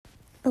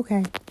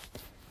Okay,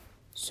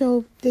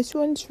 so this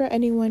one's for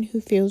anyone who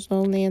feels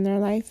lonely in their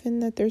life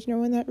and that there's no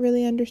one that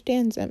really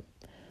understands them.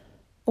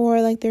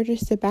 Or like they're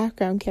just a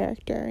background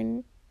character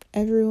and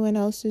everyone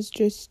else is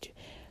just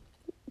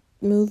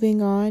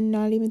moving on,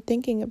 not even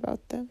thinking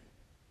about them.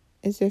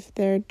 As if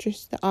they're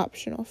just the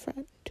optional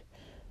friend,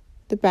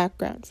 the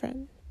background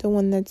friend, the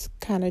one that's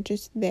kind of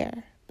just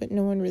there, but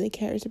no one really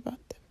cares about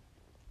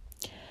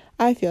them.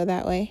 I feel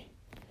that way.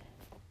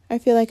 I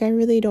feel like I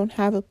really don't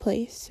have a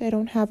place. I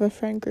don't have a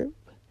friend group.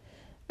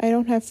 I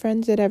don't have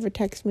friends that ever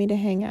text me to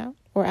hang out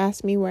or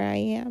ask me where I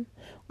am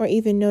or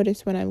even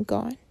notice when I'm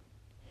gone.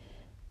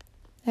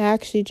 I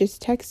actually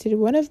just texted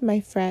one of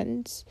my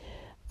friends,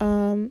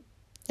 and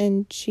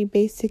she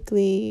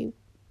basically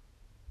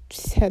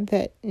said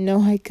that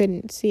no, I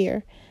couldn't see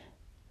her.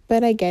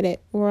 But I get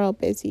it. We're all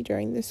busy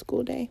during the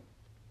school day.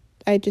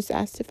 I just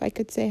asked if I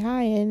could say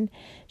hi, and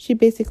she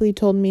basically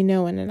told me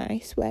no in a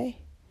nice way.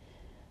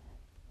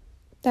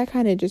 That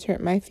kind of just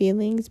hurt my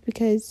feelings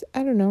because,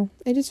 I don't know,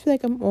 I just feel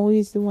like I'm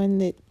always the one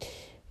that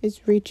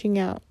is reaching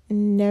out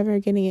and never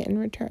getting it in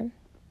return.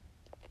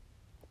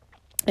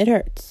 It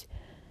hurts,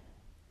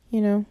 you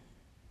know?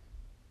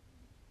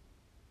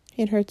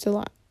 It hurts a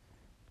lot.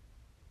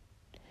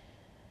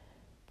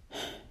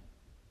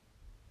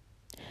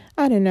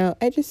 I don't know.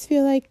 I just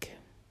feel like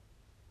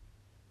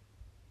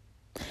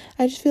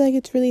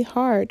it's really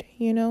hard,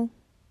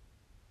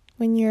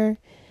 when you're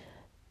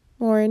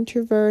more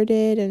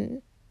introverted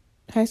and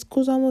high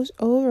school's almost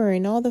over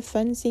and all the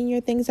fun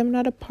senior things I'm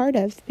not a part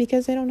of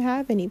because I don't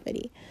have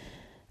anybody.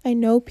 I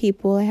know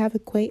people, I have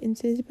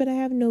acquaintances, but I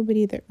have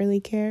nobody that really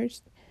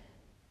cares.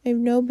 I have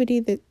nobody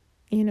that,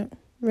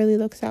 really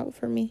looks out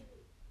for me.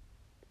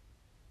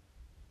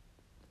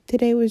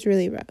 Today was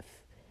really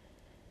rough.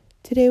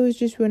 Today was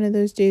just one of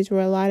those days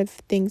where a lot of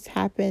things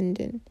happened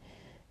and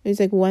it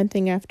was like one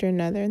thing after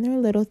another. And they're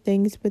little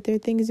things, but they're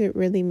things that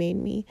really made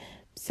me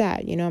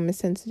sad. I'm a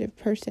sensitive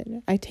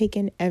person. I take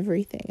in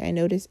everything. I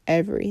notice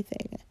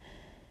everything.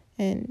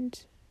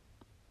 And,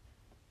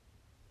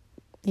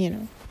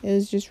 it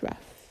was just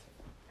rough.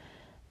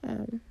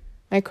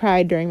 I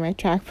cried during my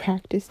track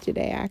practice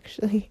today,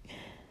 actually.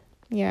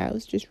 Yeah, it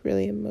was just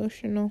really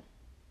emotional.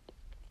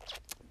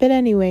 But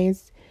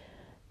anyways,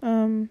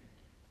 I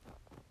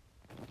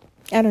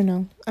don't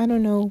know. I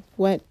don't know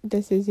what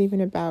this is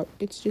even about.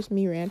 It's just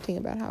me ranting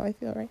about how I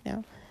feel right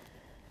now.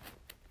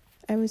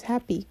 I was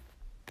happy.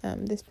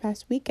 This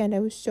past weekend, I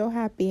was so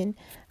happy, and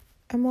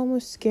I'm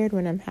almost scared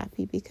when I'm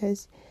happy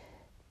because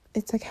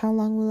it's like, how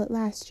long will it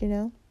last,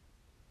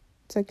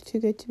 It's like too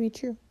good to be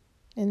true.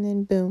 And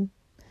then boom.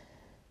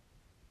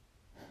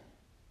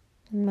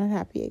 I'm not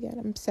happy again.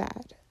 I'm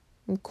sad.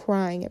 I'm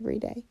crying every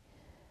day.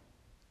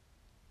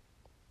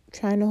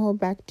 Trying to hold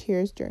back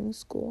tears during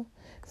school.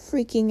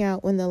 Freaking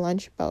out when the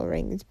lunch bell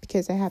rings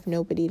because I have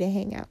nobody to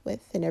hang out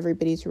with and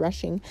everybody's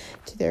rushing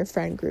to their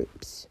friend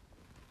groups.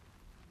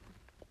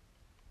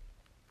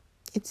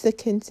 It's the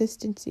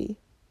consistency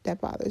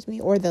that bothers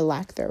me, or the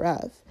lack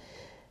thereof.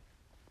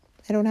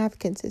 I don't have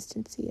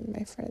consistency in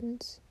my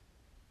friends.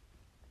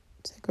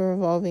 It's like a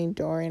revolving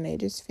door, and I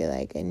just feel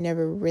like I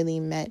never really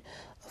met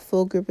a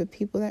full group of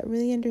people that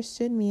really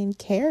understood me and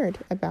cared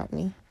about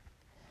me.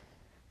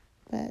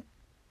 But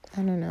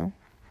I don't know.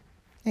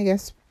 I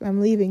guess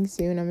I'm leaving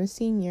soon. I'm a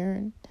senior,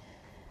 and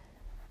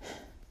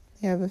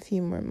I have a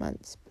few more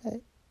months, but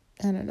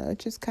I don't know. It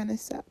just kind of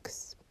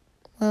sucks.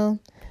 Well,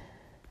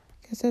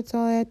 I guess that's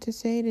all I had to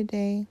say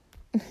today.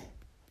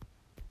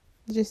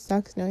 It just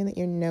sucks knowing that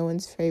you're no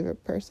one's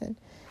favorite person,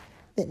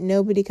 that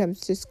nobody comes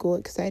to school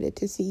excited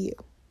to see you.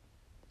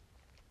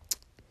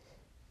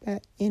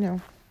 But,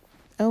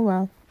 oh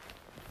well.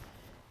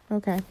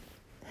 Okay.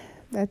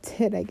 That's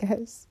it, I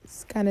guess.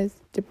 It's kind of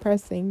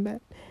depressing,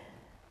 but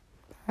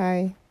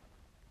bye.